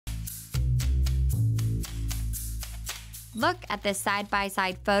Look at this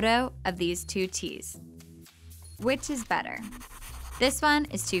side-by-side photo of these two tees. Which is better? This one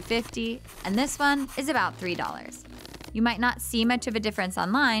is $2.50 and this one is about $3. You might not see much of a difference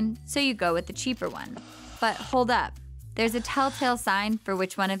online, so you go with the cheaper one. But hold up, there's a telltale sign for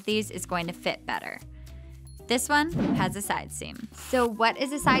which one of these is going to fit better. This one has a side seam. So what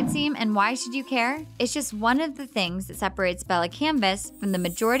is a side seam and why should you care? It's just one of the things that separates Bella Canvas from the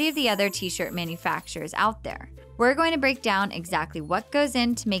majority of the other t-shirt manufacturers out there. We're going to break down exactly what goes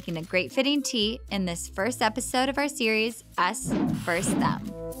into making a great fitting tee in this first episode of our series, Us vs. Them.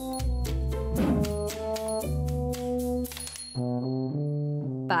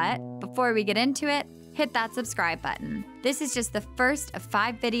 But before we get into it, hit that subscribe button. This is just the first of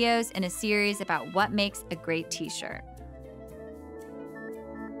 5 videos in a series about what makes a great t-shirt.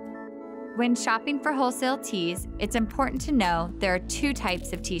 When shopping for wholesale tees, it's important to know there are 2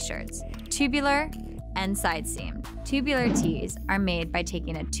 types of t-shirts, tubular and side seam. Tubular tees are made by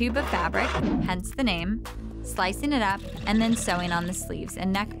taking a tube of fabric, hence the name, slicing it up, and then sewing on the sleeves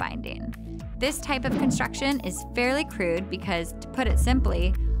and neck binding. This type of construction is fairly crude because, to put it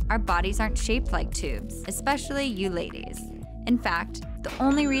simply, our bodies aren't shaped like tubes, especially you ladies. In fact, the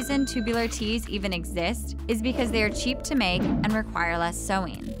only reason tubular tees even exist is because they are cheap to make and require less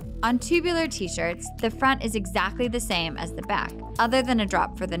sewing. On tubular t-shirts, the front is exactly the same as the back, other than a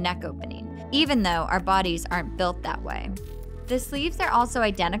drop for the neck opening, even though our bodies aren't built that way. The sleeves are also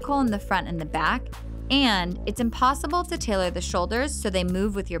identical in the front and the back, and it's impossible to tailor the shoulders so they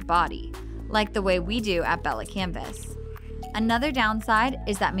move with your body, like the way we do at Bella Canvas. Another downside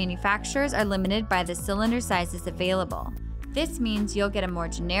is that manufacturers are limited by the cylinder sizes available. This means you'll get a more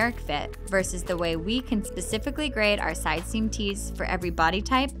generic fit versus the way we can specifically grade our side seam tees for every body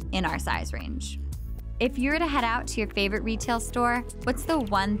type in our size range. If you were to head out to your favorite retail store, what's the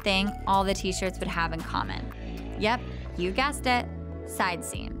one thing all the t-shirts would have in common? Yep, you guessed it, side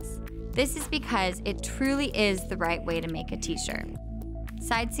seams. This is because it truly is the right way to make a t-shirt.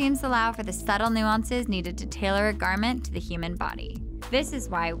 Side seams allow for the subtle nuances needed to tailor a garment to the human body. This is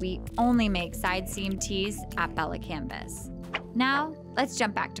why we only make side seam tees at Bella Canvas. Now, let's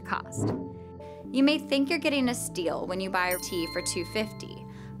jump back to cost. You may think you're getting a steal when you buy a tee for $2.50,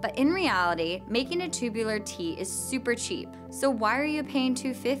 but in reality, making a tubular tee is super cheap, so why are you paying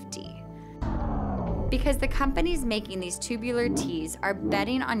 $2.50? Because the companies making these tubular tees are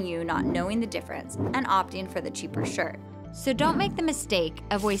betting on you not knowing the difference and opting for the cheaper shirt. So don't make the mistake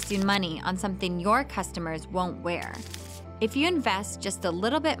of wasting money on something your customers won't wear. If you invest just a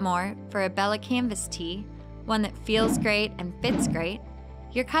little bit more for a Bella Canvas tee, one that feels great and fits great,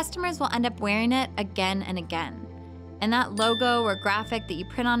 your customers will end up wearing it again and again. And that logo or graphic that you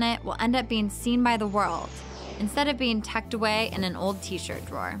print on it will end up being seen by the world, instead of being tucked away in an old t-shirt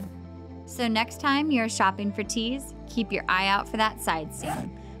drawer. So next time you're shopping for tees, keep your eye out for that side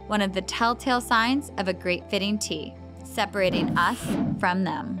seam, one of the telltale signs of a great fitting tee, separating us from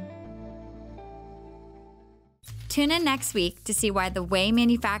them. Tune in next week to see why the way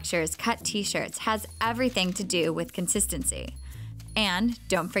manufacturers cut t-shirts has everything to do with consistency. And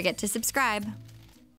don't forget to subscribe.